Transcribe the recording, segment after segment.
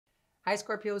Hi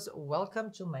Scorpios,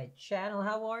 welcome to my channel.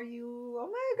 How are you?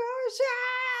 Oh my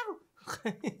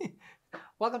gosh!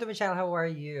 Welcome to my channel. How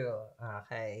are you?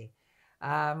 Okay.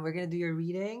 We're gonna do your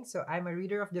reading. So I'm a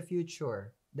reader of the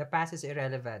future. The past is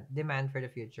irrelevant. Demand for the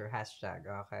future.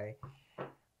 Hashtag. Okay.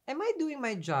 Am I doing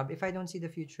my job if I don't see the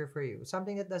future for you?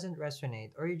 Something that doesn't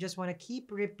resonate, or you just want to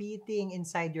keep repeating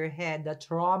inside your head the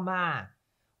trauma?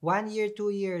 1 year, 2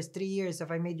 years, 3 years,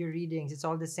 if I made your readings, it's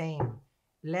all the same.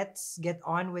 Let's get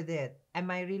on with it.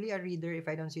 Am I really a reader if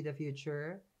I don't see the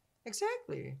future?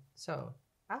 Exactly. So,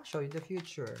 I'll show you the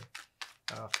future.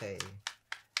 Okay.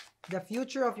 The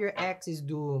future of your ex is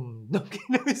doomed. Okay,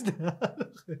 no, it's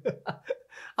not.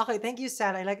 Okay, thank you,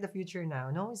 Sad. I like the future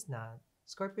now. No, it's not.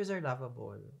 Scorpios are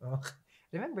lovable. Okay.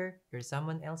 Remember, you're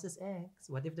someone else's ex.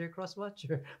 What if they're cross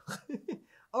watcher?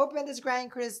 Open the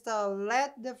scrying crystal.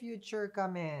 Let the future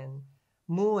come in.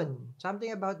 Moon.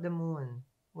 Something about the moon.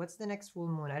 What's the next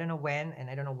full moon? I don't know when and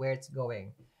I don't know where it's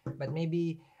going. But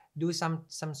maybe do some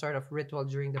sort of ritual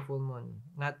during the full moon.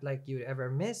 Not like you ever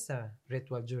miss a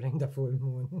ritual during the full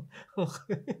moon.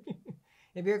 Okay.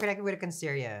 If you're connected with a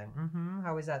Cancerian,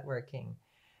 how is that working?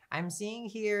 I'm seeing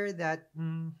here that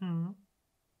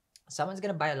someone's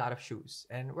gonna buy a lot of shoes,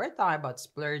 and we're talking about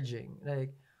splurging.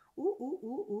 Like, ooh, ooh,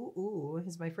 ooh, ooh, ooh.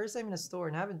 It's my first time in a store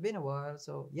and haven't been a while.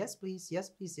 So yes, please, yes,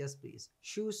 please, yes, please.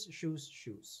 Shoes, shoes,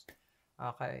 shoes.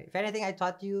 Okay. If anything, I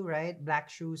taught you, right? Black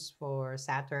shoes for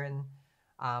Saturn,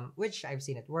 which I've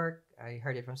seen it work. I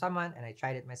heard it from someone and I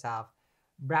tried it myself.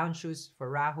 Brown shoes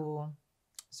for Rahu.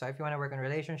 So if you want to work on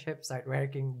relationships, start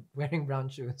wearing brown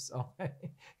shoes. Okay.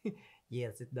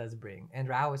 Yes, it does bring. And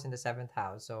Rahu is in the seventh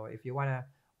house. So if you want to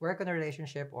work on a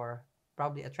relationship or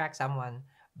probably attract someone,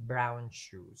 brown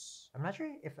shoes. I'm not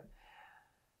sure if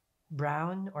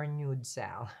brown or nude,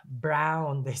 Sal.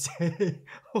 Brown, they say.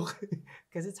 Okay.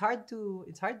 Because it's hard to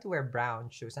wear brown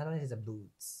shoes unless it's a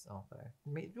boots. Okay.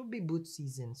 It will be boot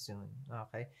season soon.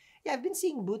 Okay. Yeah, I've been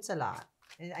seeing boots a lot.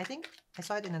 And I think I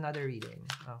saw it in another reading.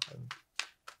 Okay.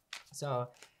 So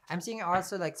I'm seeing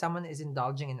also like someone is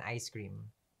indulging in ice cream.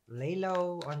 Lay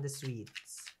low on the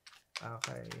sweets.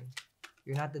 Okay.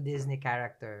 You're not the Disney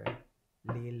character.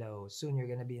 Lay low. Soon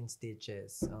you're gonna be in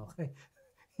stitches. Okay.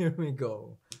 Here we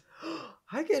go.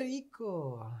 Hi,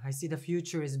 Rico. I see the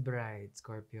future is bright,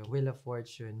 Scorpio. Wheel of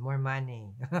Fortune, more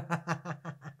money.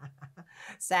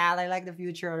 Sal, I like the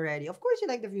future already. Of course, you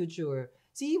like the future.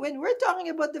 See, when we're talking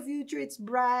about the future, it's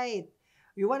bright.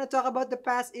 You want to talk about the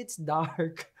past, it's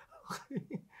dark.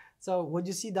 So, would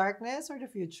you see darkness or the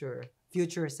future?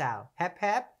 Future Sal. Hep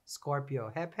hep,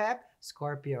 Scorpio. Hep hep,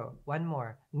 Scorpio. One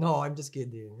more. No, I'm just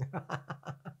kidding.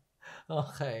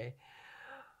 Okay.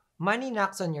 Money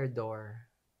knocks on your door.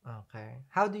 Okay.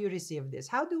 How do you receive this?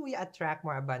 How do we attract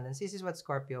more abundance? This is what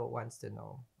Scorpio wants to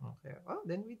know. Okay. Oh,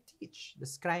 then we teach. The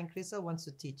scrying crystal wants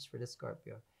to teach for the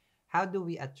Scorpio. How do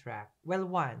we attract? Well,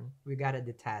 one, we gotta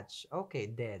detach. Okay,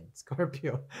 dead.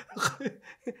 Scorpio.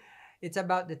 It's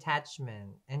about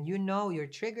detachment. And you know you're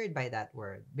triggered by that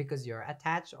word because you're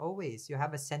attached always. You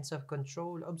have a sense of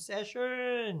control,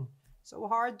 obsession. So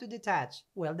hard to detach.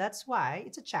 Well, that's why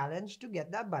it's a challenge to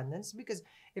get the abundance because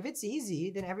if it's easy,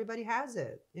 then everybody has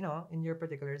it, in your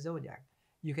particular zodiac.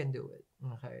 You can do it.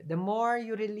 Okay. The more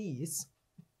you release,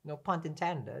 no pun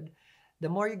intended, the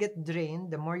more you get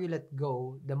drained, the more you let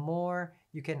go, the more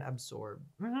you can absorb.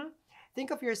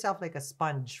 Think of yourself like a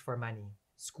sponge for money.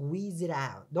 Squeeze it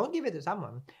out. Don't give it to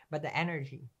someone, but the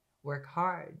energy. Work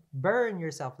hard. Burn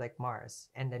yourself like Mars.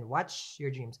 And then watch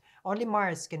your dreams. Only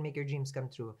Mars can make your dreams come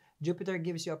true. Jupiter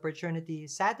gives you opportunity.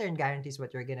 Saturn guarantees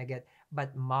what you're gonna get.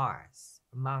 But Mars,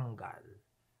 Mangal,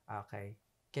 okay,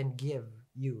 can give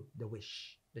you the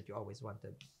wish that you always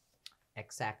wanted.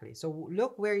 Exactly. So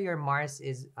look where your Mars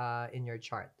is in your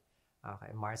chart.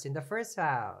 Okay, Mars in the first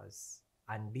house,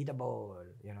 unbeatable.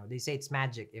 They say it's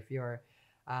magic if your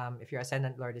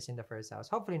ascendant lord is in the first house.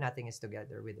 Hopefully nothing is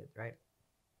together with it, right?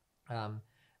 Um,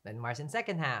 then Mars in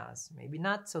second house, maybe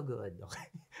not so good.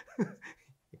 Okay,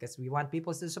 because we want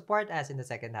people to support us in the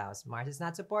second house. Mars is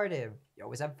not supportive. You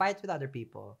always have fights with other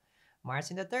people.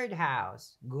 Mars in the third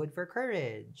house, good for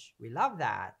courage. We love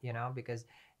that, because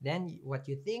then what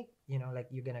you think, like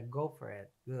you're gonna go for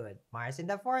it. Good. Mars in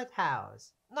the fourth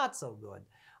house, not so good.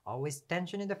 Always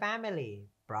tension in the family.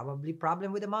 Probably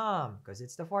problem with the mom because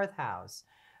it's the fourth house.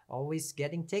 Always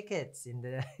getting tickets in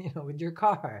the, with your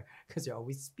car because you're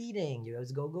always speeding. You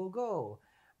always go, go, go.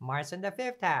 Mars in the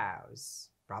fifth house,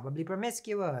 probably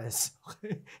promiscuous.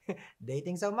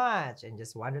 Dating so much and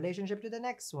just one relationship to the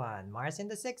next one. Mars in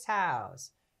the sixth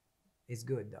house is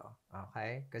good though.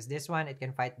 Okay. Because this one, it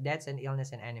can fight deaths and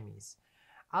illness and enemies.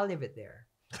 I'll leave it there.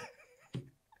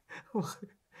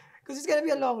 Because it's gonna be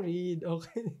a long read,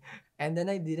 okay? And then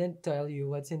I didn't tell you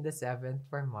what's in the seventh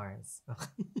for Mars.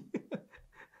 Okay.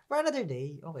 For another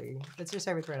day, okay. Let's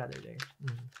reserve it for another day.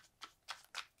 Mhm.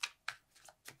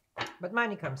 But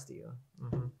money comes to you.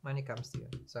 Money comes to you.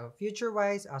 So future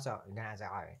wise, also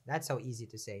alright, that's so easy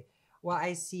to say. Well,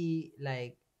 I see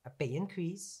like a pay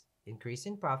increase, increase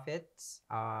in profits.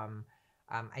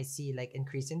 I see like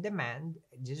increase in demand.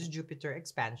 This is Jupiter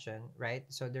expansion, right?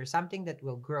 So there's something that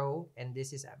will grow, and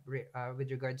this is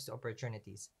with regards to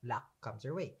opportunities. Luck comes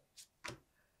your way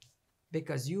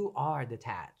because you are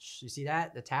detached. You see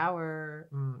that the tower.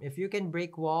 If you can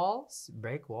break walls,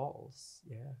 break walls.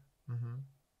 Yeah. Mm-hmm.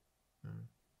 Mm.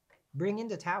 Bring in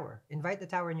the tower. Invite the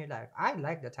tower in your life. I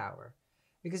like the tower.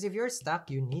 Because if you're stuck,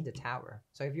 you need the tower.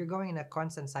 So if you're going in a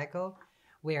constant cycle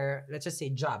where let's just say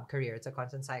job, career, it's a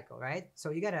constant cycle, right? So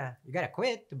you gotta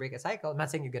quit to break a cycle. I'm not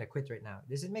saying you're gonna quit right now.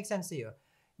 This is make sense to you.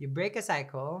 You break a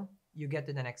cycle, you get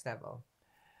to the next level.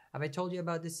 Have I told you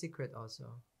about this secret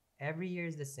also? Every year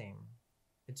is the same.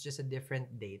 It's just a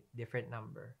different date, different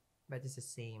number, but it's the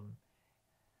same.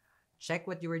 Check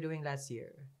what you were doing last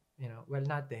year. Well,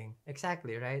 nothing.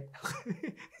 Exactly, right?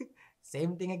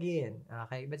 Same thing again.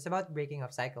 Okay, but it's about breaking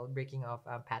off cycle, breaking off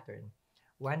a pattern.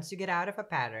 Once you get out of a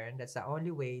pattern, that's the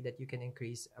only way that you can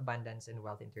increase abundance and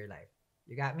wealth into your life.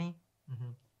 You got me?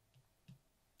 hmm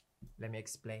Let me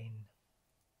explain.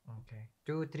 Okay.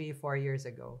 2, 3, 4 years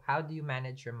ago, how do you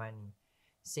manage your money?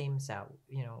 Same cell.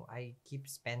 I keep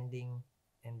spending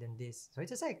and then this. So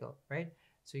it's a cycle, right?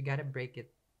 So you got to break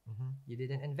it. You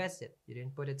didn't invest it. You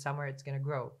didn't put it somewhere it's going to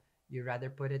grow. You rather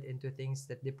put it into things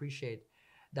that depreciate.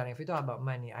 Darling, if we talk about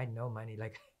money, I know money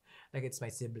like like it's my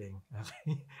sibling.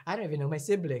 Okay. I don't even know my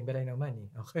sibling, but I know money.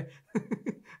 Okay.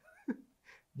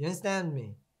 You understand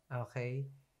me? Okay.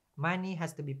 Money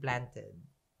has to be planted.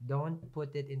 Don't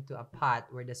put it into a pot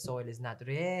where the soil is not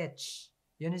rich.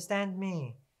 You understand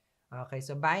me? Okay,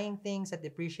 so buying things that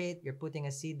depreciate, you're putting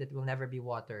a seed that will never be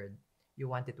watered. You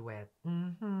want it wet.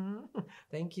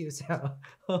 Thank you, Sal.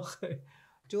 Okay.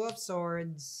 Two of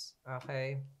Swords.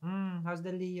 Okay. How's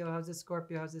the Leo? How's the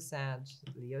Scorpio? How's the Sag?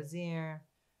 Leo's here.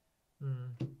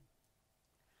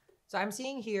 So I'm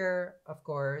seeing here, of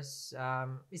course,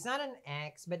 it's not an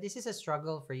ex, but this is a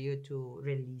struggle for you to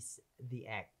release the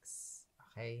ex.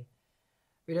 Okay.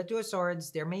 With the Two of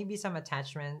Swords, there may be some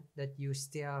attachment that you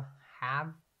still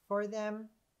have for them.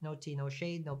 No tea, no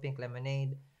shade, no pink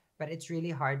lemonade. But it's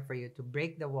really hard for you to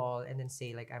break the wall and then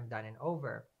say, like, I'm done and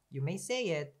over. You may say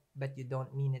it, but you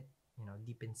don't mean it,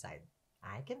 deep inside.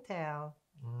 I can tell.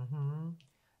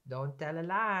 Don't tell a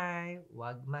lie.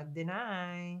 Wag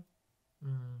mag-deny.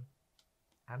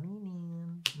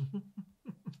 Aminin.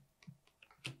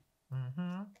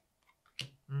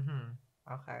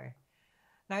 Okay.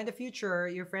 Now in the future,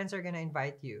 your friends are gonna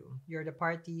invite you. You're the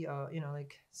party.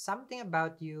 Like something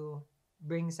about you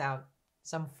brings out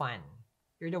some fun.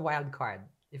 You're the wild card.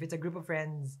 If it's a group of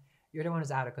friends, you're the one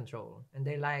who's out of control, and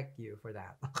they like you for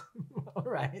that. All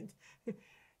right.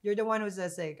 You're the one who's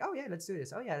just like, oh yeah, let's do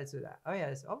this. Oh yeah, let's do that. Oh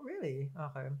yes. Oh really?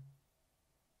 Okay.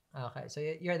 Okay. So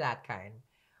you're that kind.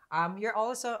 You're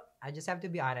also. I just have to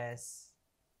be honest.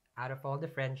 Out of all the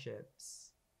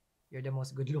friendships, you're the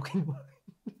most good-looking one.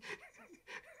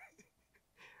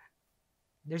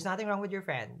 There's nothing wrong with your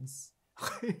friends.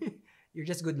 You're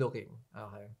just good looking.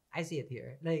 Okay. I see it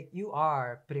here. Like you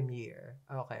are premier.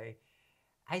 Okay.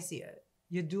 I see it.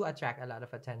 You do attract a lot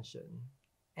of attention.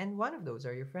 And one of those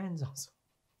are your friends also.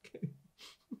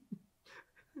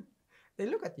 They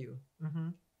look at you.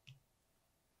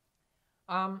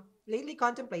 Lately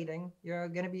contemplating, you're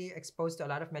gonna be exposed to a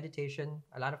lot of meditation,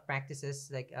 a lot of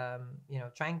practices, like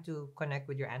trying to connect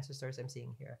with your ancestors. I'm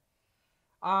seeing here.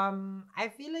 I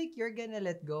feel like you're gonna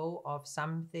let go of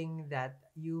something that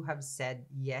you have said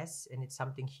yes, and it's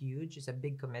something huge. It's a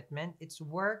big commitment. It's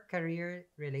work, career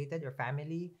related, or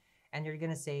family, and you're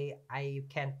gonna say, I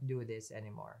can't do this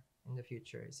anymore in the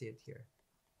future. See it here.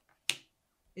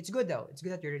 It's good though. It's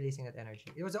good that you're releasing that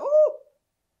energy. It was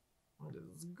this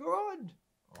is good.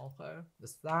 Okay. The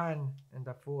sun and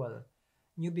the fool.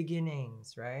 New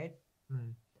beginnings, right?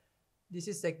 This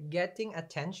is like getting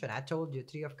attention. I told you,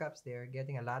 Three of Cups there,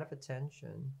 getting a lot of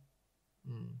attention.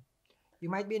 You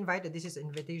might be invited. This is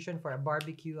invitation for a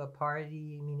barbecue, a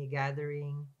party, mini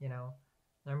gathering,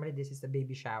 Normally, this is the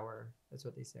baby shower. That's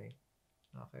what they say.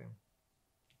 Okay.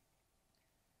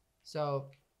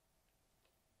 So,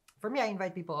 for me, I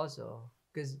invite people also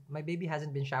because my baby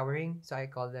hasn't been showering. So I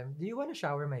call them, do you want to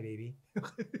shower my baby?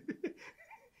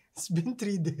 It's been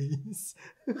 3 days.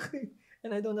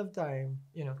 And I don't have time.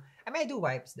 I mean, I do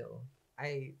wipes though.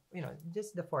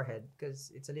 Just the forehead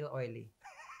because it's a little oily.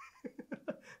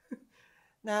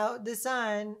 Now, the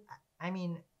sun, I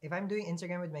mean, if I'm doing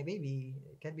Instagram with my baby,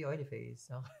 it can't be oily face.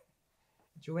 So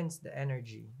it ruins the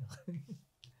energy.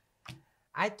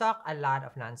 I talk a lot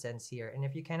of nonsense here, and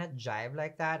if you cannot jive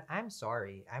like that, I'm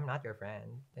sorry. I'm not your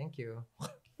friend. Thank you.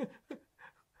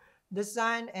 The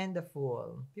sun and the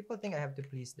fool. People think I have to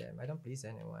please them. I don't please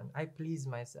anyone. I please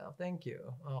myself. Thank you.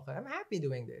 Okay. I'm happy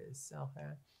doing this.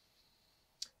 Okay.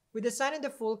 With the sun and the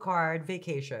full card,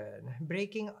 vacation.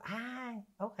 Breaking.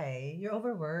 Okay. You're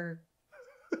overworked.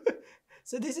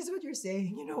 So this is what you're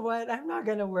saying. You know what? I'm not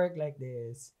gonna work like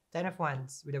this. Ten of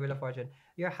Wands with the Wheel of Fortune.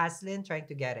 You're hustling, trying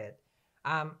to get it.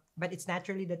 But it's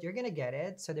naturally that you're gonna get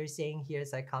it. So they're saying here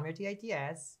it's like calm your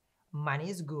TITS. Money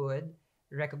is good.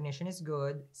 Recognition is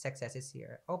good. Success is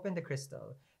here. Open the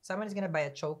crystal. Someone is gonna buy a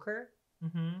choker.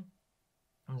 I'm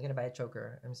gonna buy a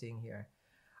choker. I'm seeing here.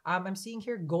 I'm seeing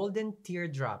here golden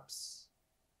teardrops.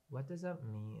 What does that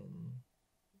mean?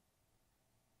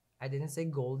 I didn't say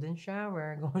golden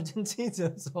shower, golden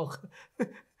seasons. So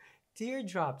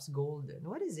teardrops, golden.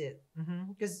 What is it?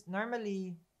 Because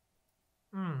normally,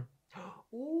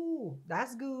 ooh,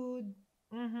 that's good.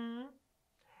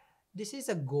 This is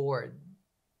a gourd.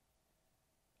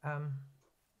 Um,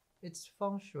 it's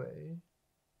feng shui.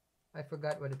 I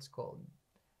forgot what it's called,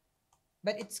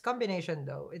 but it's combination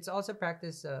though. It's also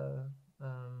practice. Let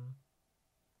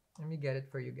me get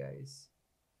it for you guys.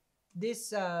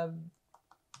 This okay.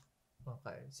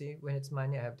 See, when it's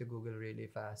money, I have to Google really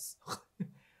fast.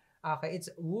 Okay, it's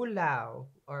Wulao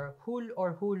or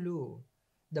Hulu,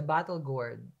 the battle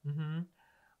gourd,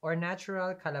 or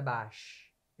natural calabash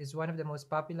is one of the most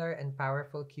popular and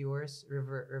powerful cures.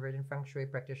 Reverend feng shui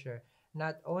practitioner.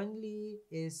 Not only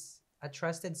is a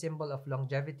trusted symbol of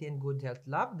longevity and good health.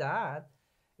 Love that.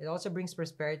 It also brings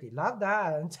prosperity. Love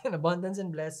that. And abundance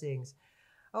and blessings.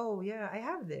 Oh yeah, I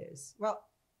have this. Well,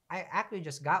 I actually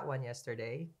just got one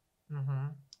yesterday.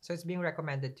 So it's being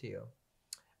recommended to you.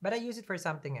 But I use it for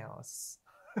something else.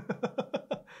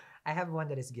 I have one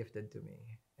that is gifted to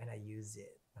me and I use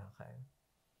it. Okay.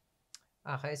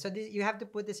 Okay, so you have to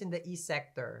put this in the E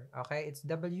sector. Okay, it's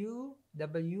WWULOU.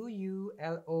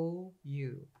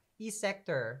 E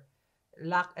sector,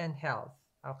 luck and health.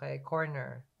 Okay,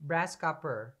 corner, brass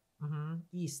copper.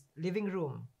 East, living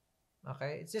room.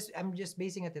 Okay, it's just I'm just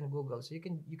basing it in Google, so you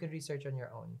can research on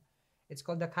your own. It's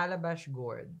called the calabash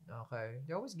gourd. Okay,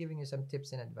 they're always giving you some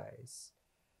tips and advice.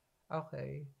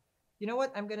 Okay. You know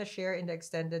what? I'm gonna share in the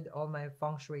extended all my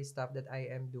feng shui stuff that I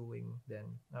am doing then.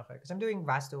 Okay. Because I'm doing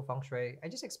Vastu feng shui. I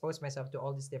just expose myself to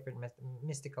all these different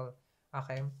mystical.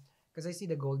 Okay. Because I see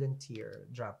the golden tear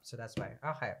drop. So that's why.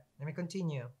 Okay. Let me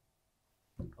continue.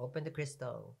 Open the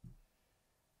crystal.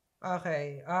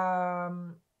 Okay.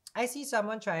 I see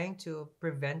someone trying to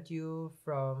prevent you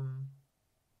from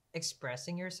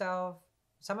expressing yourself.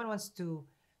 Someone wants to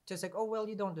just like, oh well,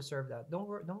 you don't deserve that.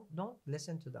 Don't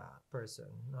listen to that person.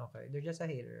 Okay, they're just a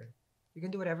hater. You can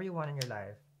do whatever you want in your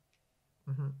life.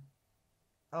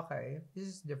 Okay, this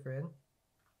is different.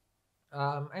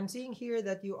 I'm seeing here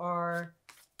that you are.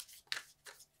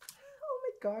 Oh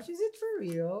my gosh, is it for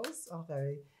reals?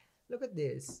 Okay, look at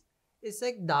this. It's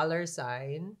like dollar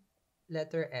sign,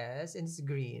 letter S, and it's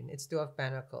green. It's two of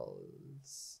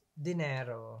pentacles.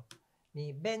 Dinero.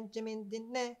 Ni Benjamin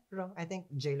Dinero. I think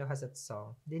J-Lo has that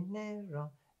song.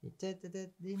 Dinero.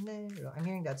 Dinero. I'm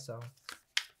hearing that song.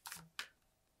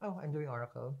 Oh, I'm doing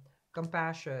oracle.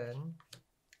 Compassion.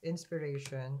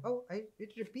 Inspiration. Oh,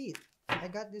 it repeat. I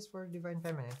got this for Divine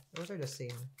Feminine. Those are the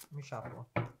same. Let me shuffle.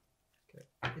 Okay.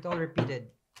 It all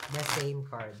repeated. The same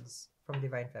cards from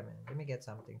Divine Feminine. Let me get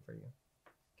something for you.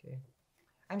 Okay.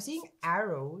 I'm seeing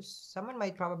arrows. Someone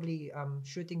might probably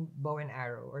shooting bow and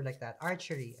arrow or like that.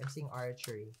 Archery. I'm seeing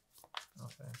archery.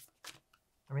 Okay.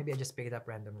 Or maybe I just pick it up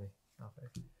randomly. Okay.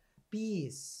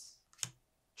 Peace.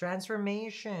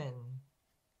 Transformation.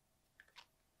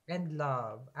 And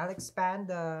love. I'll expand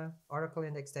the oracle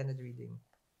in the extended reading.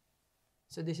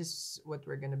 So this is what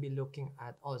we're gonna be looking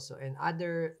at also, and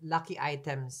other lucky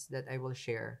items that I will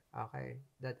share. Okay,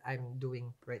 that I'm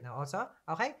doing right now also.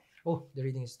 Okay. Oh, the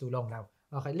reading is too long now.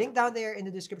 Okay, link down there in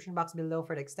the description box below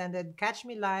for the extended. Catch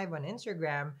me live on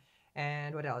Instagram,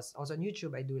 and what else? Also on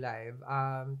YouTube, I do live.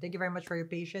 Thank you very much for your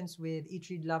patience with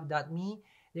eatreadlove.me.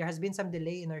 There has been some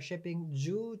delay in our shipping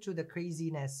due to the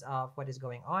craziness of what is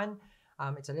going on.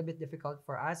 It's a little bit difficult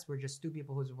for us. We're just two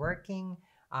people who's working.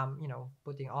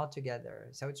 Putting all together.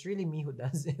 So it's really me who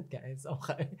does it, guys.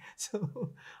 Okay.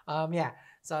 So, yeah.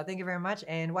 So thank you very much.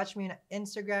 And watch me on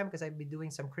Instagram because I'll be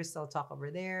doing some crystal talk over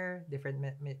there, different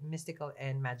mystical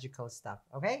and magical stuff.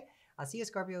 Okay. I'll see you,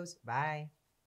 Scorpios. Bye.